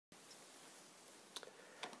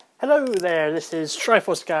Hello there, this is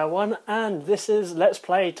Triforce1 and this is Let's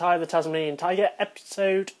Play Ty the Tasmanian Tiger,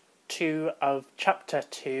 episode 2 of chapter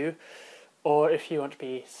 2, or if you want to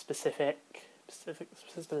be specific,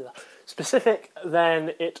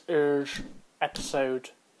 then it is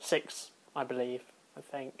episode 6, I believe,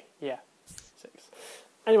 yeah, 6.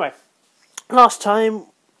 Anyway, last time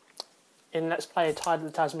in Let's Play Ty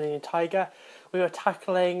the Tasmanian Tiger, we were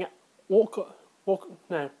tackling Water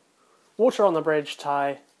on the Bridge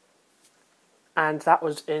Ty, and that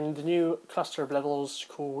was in the new cluster of levels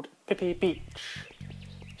called Pippi Beach.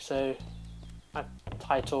 So I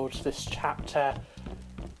titled this chapter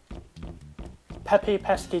Peppy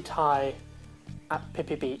Pesky Ty at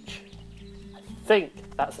Pippi Beach. I think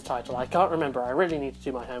that's the title, I can't remember. I really need to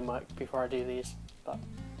do my homework before I do these, but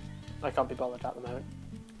I can't be bothered at the moment.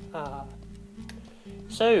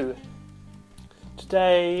 So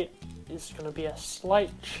today is going to be a slight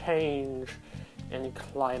change in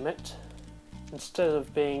climate. Instead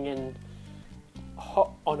of being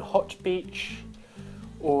on a hot beach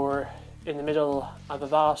or in the middle of a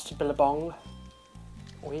vast billabong,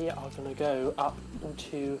 we are going to go up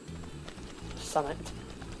into the summit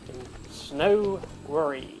in Snow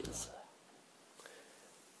Worries.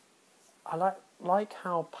 I like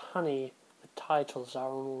how punny the titles are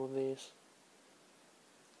on all of these.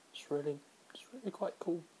 It's really quite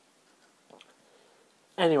cool.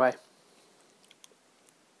 Anyway.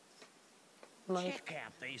 Check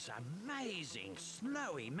out these amazing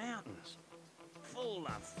snowy mountains, full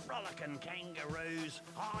of frolicking kangaroos,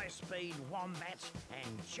 high-speed wombats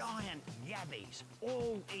and giant yabbies,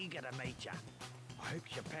 all eager to meet you. I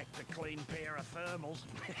hope you packed a clean pair of thermals.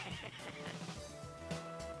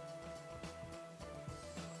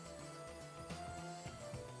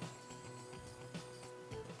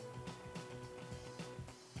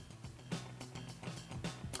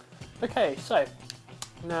 Okay, so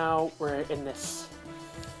now we're in this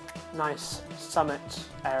nice summit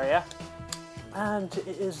area, and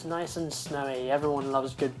it is nice and snowy. Everyone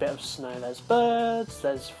loves a good bit of snow. There's birds,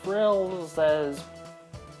 there's frills, there's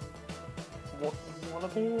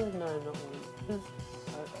wallabies? No, not wallabies.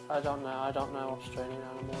 I don't know Australian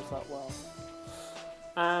animals that well.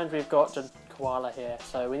 And we've got the koala here,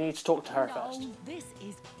 so we need to talk to her first. This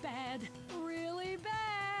is bad, really bad.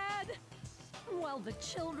 While the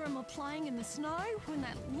children were playing in the snow when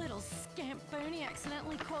that little scamp Bernie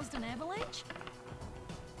accidentally caused an avalanche.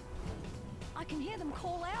 I can hear them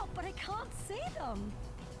call out, but I can't see them.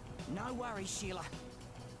 No worries, Sheila.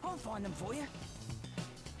 I'll find them for you.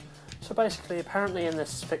 So basically, apparently in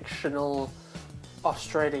this fictional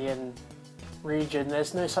Australian region,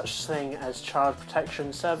 there's no such thing as child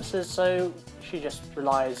protection services, so she just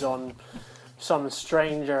relies on some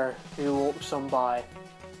stranger who walks on by.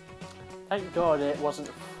 Thank God it wasn't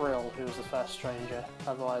Frill who was the first stranger,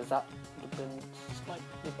 otherwise that would have been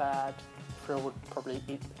slightly bad. Frill would probably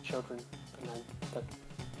eat the children and then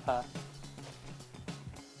her.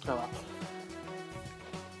 Oh well.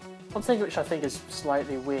 One thing which I think is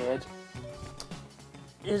slightly weird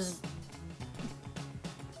is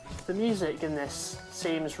the music in this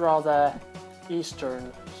seems rather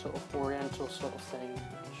Eastern, sort of Oriental sort of thing.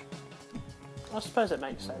 I suppose it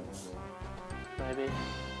makes sense. Maybe.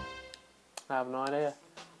 I have no idea.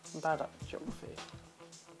 I'm bad at geography.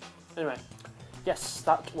 Anyway, yes,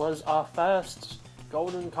 that was our first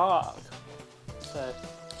golden card. So,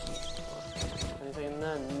 anything in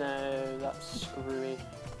there? No, that's screwy.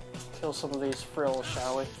 Kill some of these frills,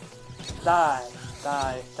 shall we? Die,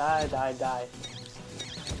 die, die, die, die.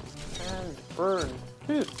 And burn.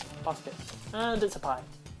 Ooh, basket. And it's a pie.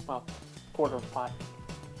 Well, quarter of a pie.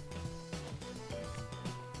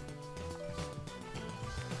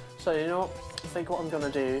 So you know what, I think what I'm going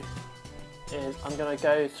to do is I'm going to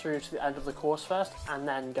go through to the end of the course first and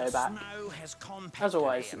then go back. As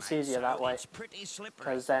always, it's easier that way,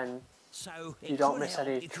 because then you don't miss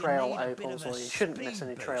any trail opals, or you shouldn't miss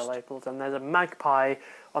any trail opals. And there's a magpie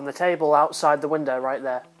on the table outside the window right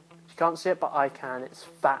there. You can't see it, but I can. It's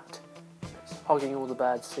fat. It's hogging all the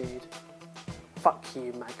bird seed. Fuck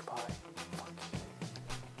you, magpie. Fuck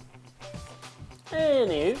you.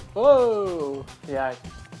 Anywho, whoa! Yeah.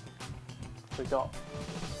 We got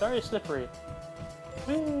very slippery.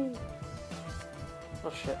 Whee!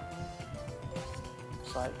 Oh shit.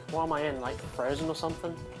 It's like, what am I in, like Frozen or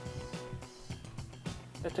something?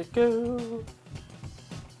 Let it go.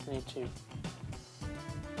 I need to.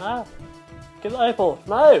 Ah! Get the opal!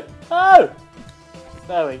 No! No!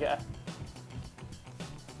 There we go.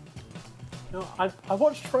 You know, I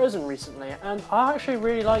watched Frozen recently and I actually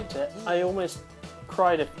really liked it. I almost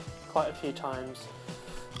cried quite a few times.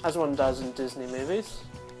 As one does in Disney movies.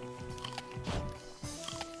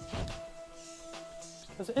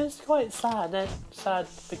 Because it is quite sad, sad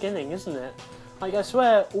beginning, isn't it? Like, I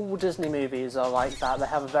swear all Disney movies are like that. They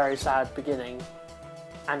have a very sad beginning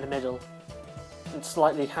and a middle and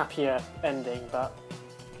slightly happier ending, but...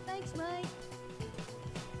 Thanks, mate.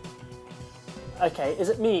 Okay, is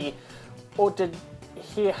it me, or did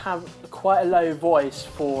he have quite a low voice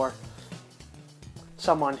for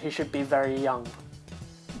someone who should be very young?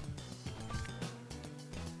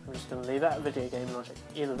 I'm just going to leave that video game logic.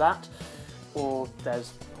 Either that, or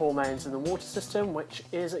there's hormones in the water system, which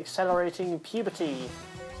is accelerating puberty.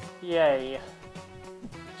 Yay.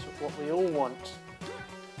 That's what we all want.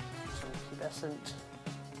 Some pubescent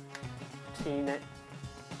teen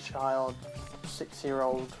child,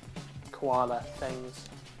 6-year-old koala things.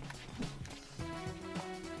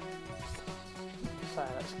 So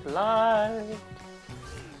let's glide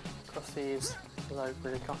across these, although I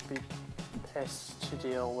really can't be pissed to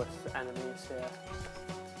deal with enemies here.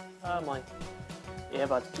 Oh, my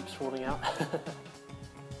earbud keeps falling out.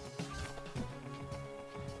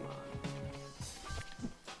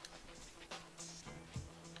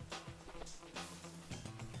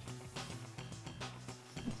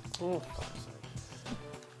 Oh, fuck's sake.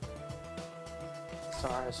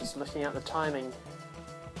 Sorry, I was just looking at the timing.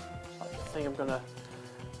 I think I'm gonna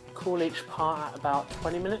call each part at about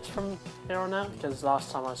 20 minutes from here on out, because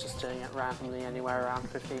last time I was just doing it randomly anywhere around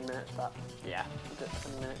 15 minutes, but yeah, I did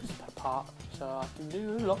 20 minutes per part, so I can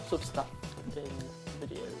do lots of stuff in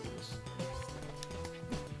videos.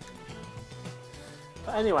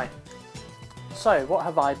 But anyway, so what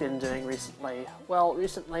have I been doing recently? Well,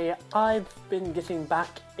 recently I've been getting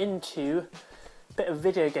back into a bit of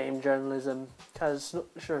video game journalism, because not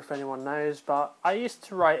sure if anyone knows, but I used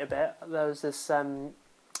to write a bit. There was this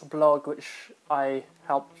blog which I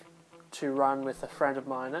helped to run with a friend of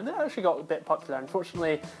mine, and it actually got a bit popular.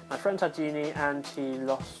 Unfortunately, my friend had uni and he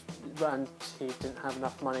didn't have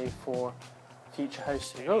enough money for future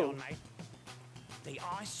hosting. Oh. The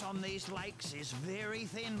ice on these lakes is very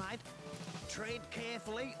thin, mate. Tread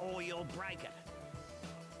carefully or you'll break it.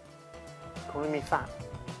 Calling me fat.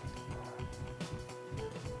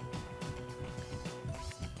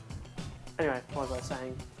 Anyway, what was I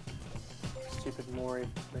saying? Stupid Maury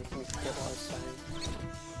making me forget what I was saying.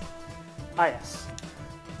 Ah yes.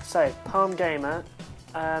 So, Palm Gamer,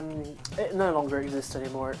 it no longer exists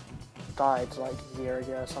anymore. It died like a year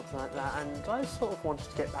ago or something like that, and I sort of wanted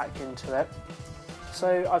to get back into it.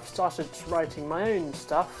 So I've started writing my own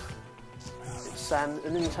stuff. It's a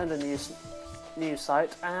Nintendo news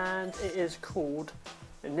site, and it is called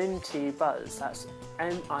Ninty Buzz. That's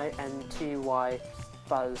Ninty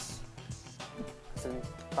Buzz. As in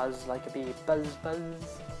buzz like a bee. Buzz, buzz,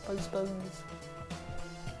 buzz, buzz.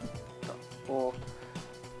 Or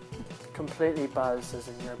completely buzz as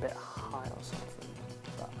in you're a bit high or something.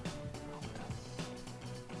 But,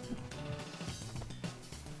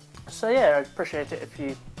 so yeah, I'd appreciate it if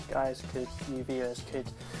you guys could, you viewers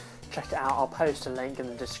could check it out. I'll post a link in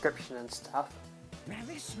the description and stuff.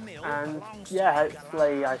 And yeah,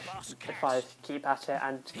 hopefully if I keep at it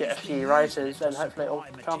and get a few writers, then hopefully it'll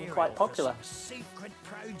become quite popular.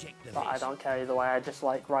 But I don't care either way, I just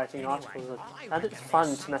like writing articles, and it's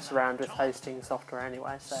fun to mess around with hosting software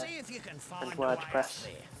anyway, so, and WordPress.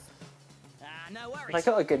 I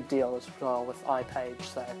got a good deal as well with iPage,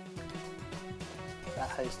 so they're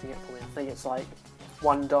hosting it for me. I think it's like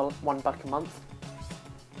 $1 a month,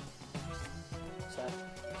 so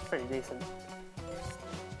it's pretty decent.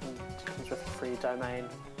 Comes with a free domain.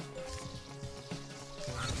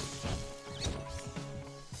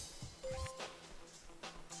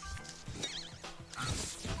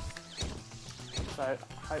 So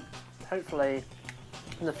hopefully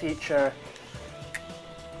in the future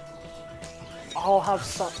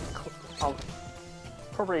I'll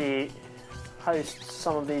probably host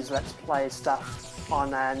some of these Let's Play stuff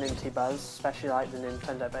on Ninty Buzz, especially like the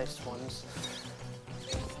Nintendo based ones.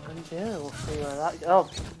 And yeah, we'll see where that goes. Oh,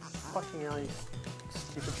 fucking hell, you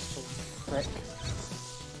stupid little prick.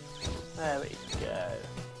 There we go.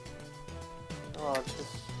 Oh,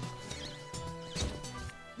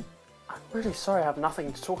 I'm really sorry I have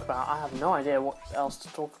nothing to talk about. I have no idea what else to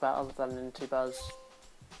talk about other than Ninty Buzz.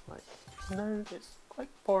 Like, no, it's quite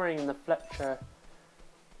boring in the Fletcher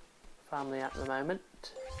family at the moment.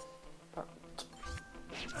 But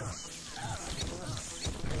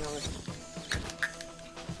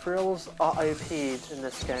frills are OP'd in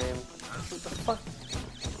this game. What the fuck?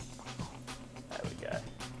 There we go.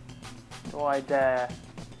 Do I dare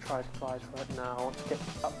try to glide for it now? I want to get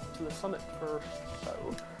up to the summit first,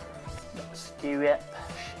 so let's do it,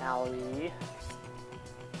 shall we?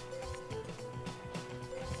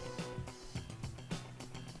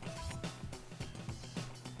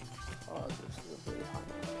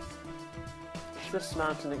 if this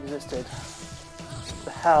mountain existed,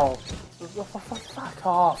 the hell, fuck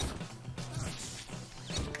off.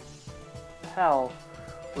 Hell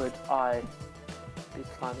would I be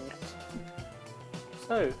climbing it?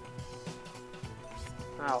 So,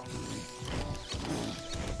 ow.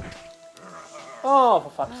 Oh, for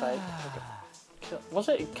fuck's sake. Was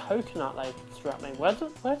it a coconut they threw at me? Where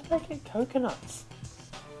did they get coconuts?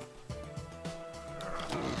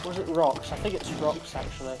 Was it rocks? I think it's rocks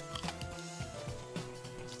actually.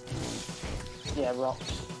 Yeah,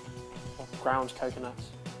 rocks. Or ground coconuts.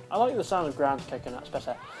 I like the sound of ground coconuts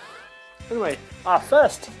better. Anyway, our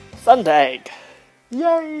first thunder egg!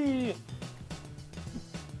 Yay!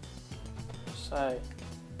 So,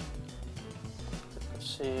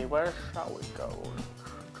 let's see, where shall we go?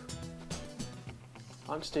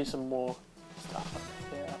 I want to do some more stuff up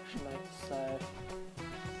here actually, so...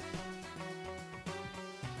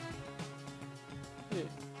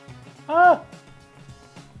 Ah!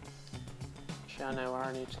 Actually, I know where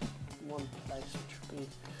I need one place which would be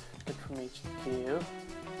good for me to do.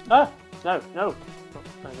 Ah! No, no! Not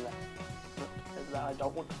over there. Not over there. I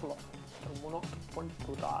don't want to fall off. I do not want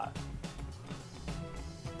to die.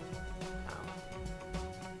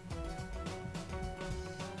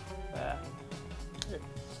 There.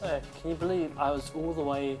 So, can you believe I was all the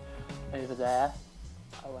way over there?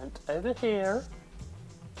 I went over here.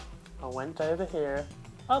 I went over here.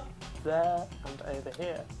 Up there and over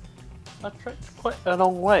here. I trekked quite a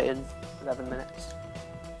long way in 11 minutes.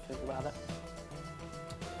 Think about it.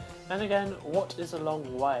 And again, what is a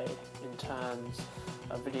long way in terms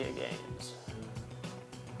of video games?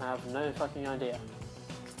 I have no fucking idea.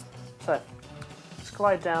 So, let's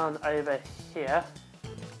glide down over here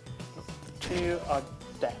to our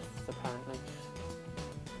death, apparently.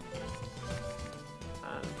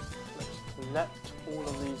 And let's collect all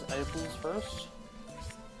of these opals first.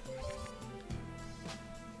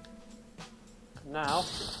 And now,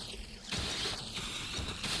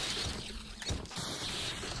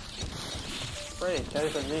 break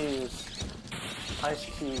open these ice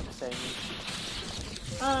cube things,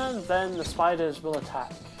 and then the spiders will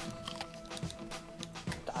attack.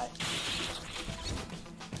 Die.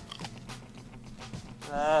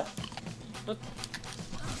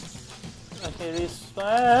 Okay, these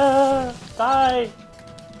die.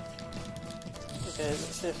 Okay,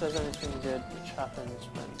 let's see if there's anything good which happens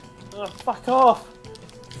when. Oh, fuck off!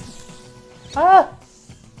 Ah!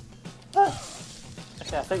 Ah!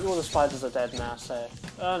 Okay, I think all the spiders are dead now, so...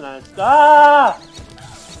 Oh no. Ah!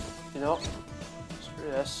 You know what?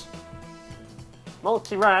 Screw this.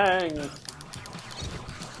 Multi-rang!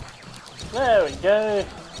 There we go.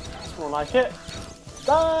 That's more like it.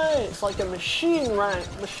 Die! It's like a machine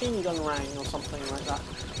gun rang or something like that.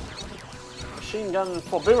 Machine gun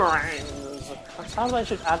for boomerangs. That's how they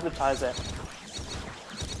should advertise it.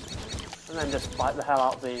 And then just bite the hell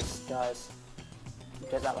out of these guys.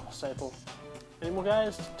 Get that last opal. Any more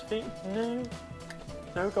guys to defeat? No?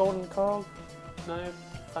 No golden cog? No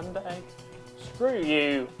thunder egg? Screw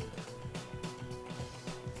you!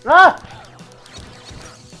 Ah!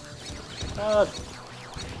 God.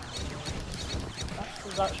 That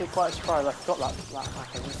was actually quite a surprise. I forgot that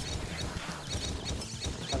happens.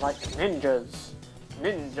 They're like ninjas.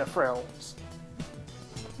 Ninja frills.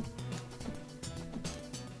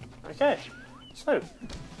 Okay, so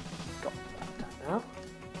got that done now.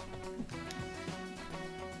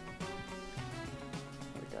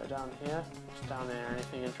 We go down here. What's down there?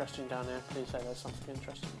 Anything interesting down there? Please say there's something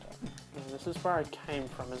interesting down there. This is where I came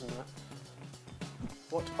from, isn't it?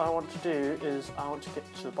 What I want to do is I want to get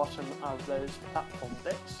to the bottom of those platform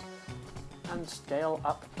bits and scale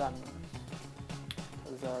up them.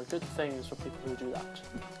 Because there are good things for people who do that.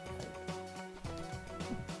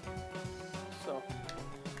 So.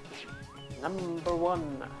 Number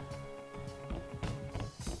 1.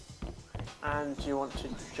 And you want to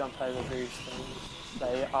jump over these things.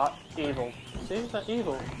 They are evil. See, they're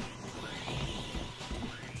evil.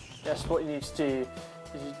 Yes, what you need to do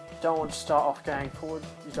is you don't want to start off going forward.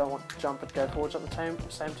 You don't want to jump and go forwards at the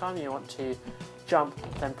same time. You want to jump,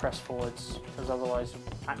 then press forwards. Because otherwise you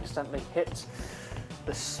accidentally hit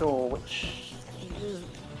the saw, which is,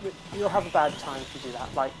 you'll have a bad time if you do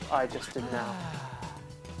that, like I just did now.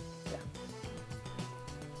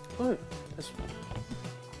 Ooh,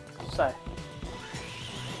 so,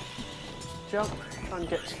 jump, try and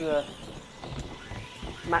get to the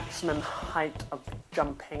maximum height of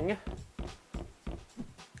jumping.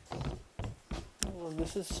 Oh,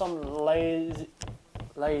 this is some lazy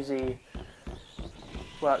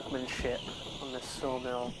workmanship on this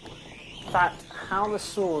sawmill. In fact, how the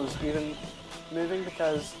saw is even moving,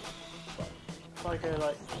 because if I go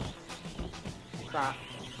like that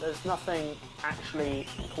there's nothing actually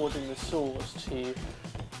causing the saws to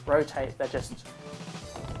rotate, they're just...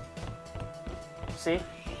 See?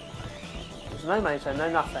 There's no motor, no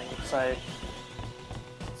nothing, so...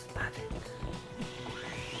 It's magic.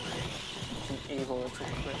 It's an evil little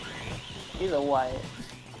trick. Either way,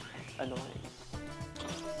 it's annoying.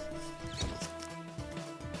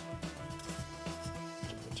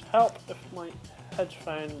 It would help if my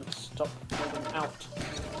headphone would stop moving out.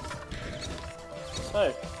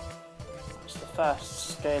 So, that's the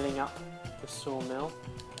first scaling up the sawmill.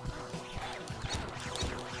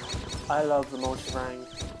 I love the multi-rang.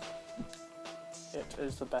 It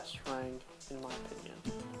is the best rang in my opinion.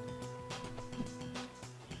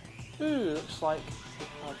 Ooh, looks like we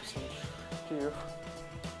have some stew.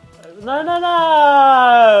 No, no,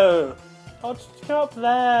 no! I'll just go up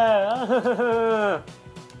there!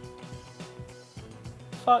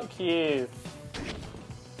 Fuck you.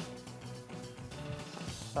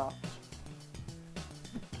 That sucked.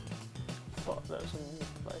 Thought there was a new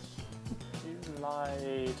place. You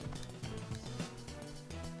lied.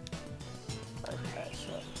 Okay,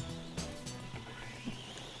 so...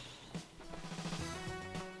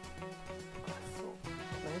 I thought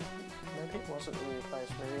maybe it wasn't a new place.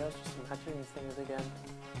 Maybe I was just imagining things again.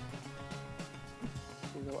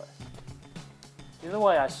 Either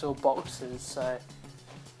way I saw boxes, so...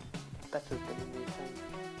 better have been a new thing.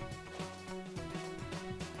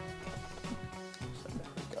 So if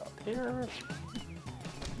we go up here...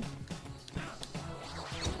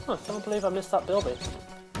 Oh, I can't believe I missed that bilby.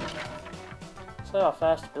 So our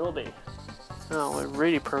first bilby. Oh, we're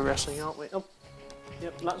really progressing, aren't we? Oh,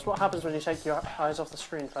 yep, that's what happens when you take your eyes off the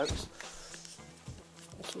screen, folks.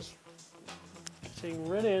 This is getting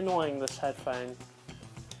really annoying, this headphone.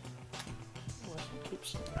 It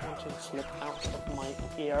keeps wanting to slip out of my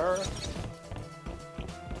ear.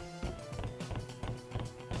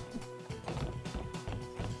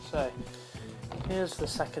 So, here's the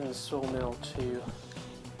second sawmill to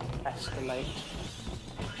escalate.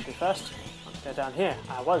 Actually, first, let's go down here.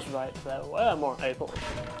 I was right, there were more apples.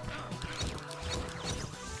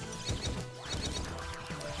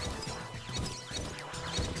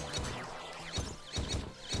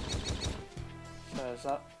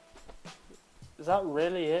 So is that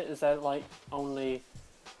really it? Is there like only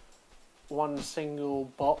one single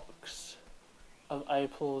box of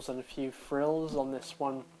opals and a few frills on this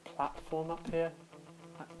one platform up here?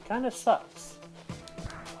 That kind of sucks.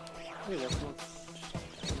 Maybe there's one.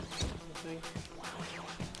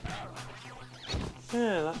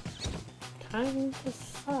 Yeah, that kind of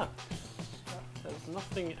sucks. There's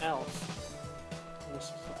nothing else in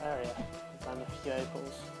this area than a few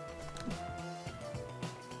opals.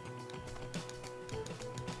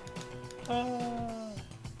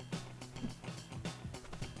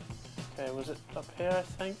 Okay, was it up here, I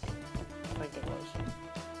think? I think it was.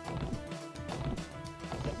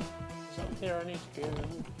 Yep. It's up here I need to go.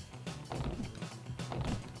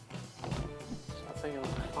 So I think I'll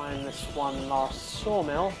find this one last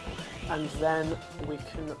sawmill, and then we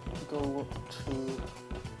can go to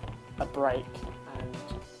a break and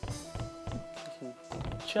we can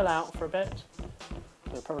chill out for a bit.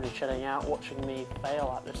 We're probably chilling out watching me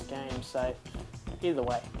fail at this game, so either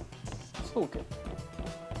way, it's all good.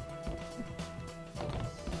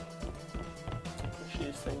 Wish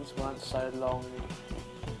these things weren't so long.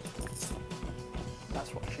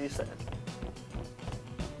 That's what she said.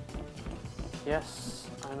 Yes,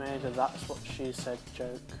 I made a that's what she said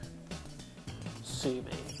joke. Sue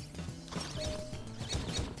me.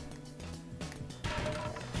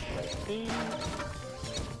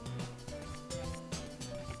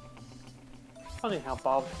 Funny how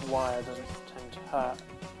barbed wire doesn't tend to hurt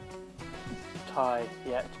Ty,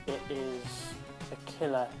 yet it is a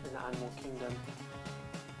killer in the Animal Kingdom.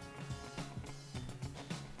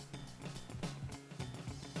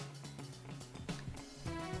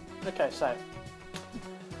 Okay, so I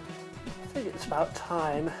think it's about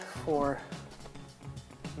time for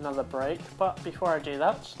another break, but before I do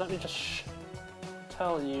that, let me just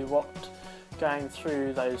tell you what going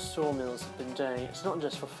through those sawmills have been doing. It's not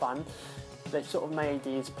just for fun. They've sort of made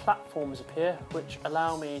these platforms appear which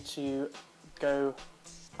allow me to go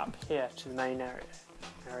up here to the main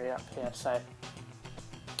area up here. So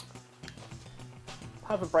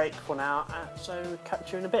have a break for now, so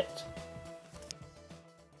catch you in a bit.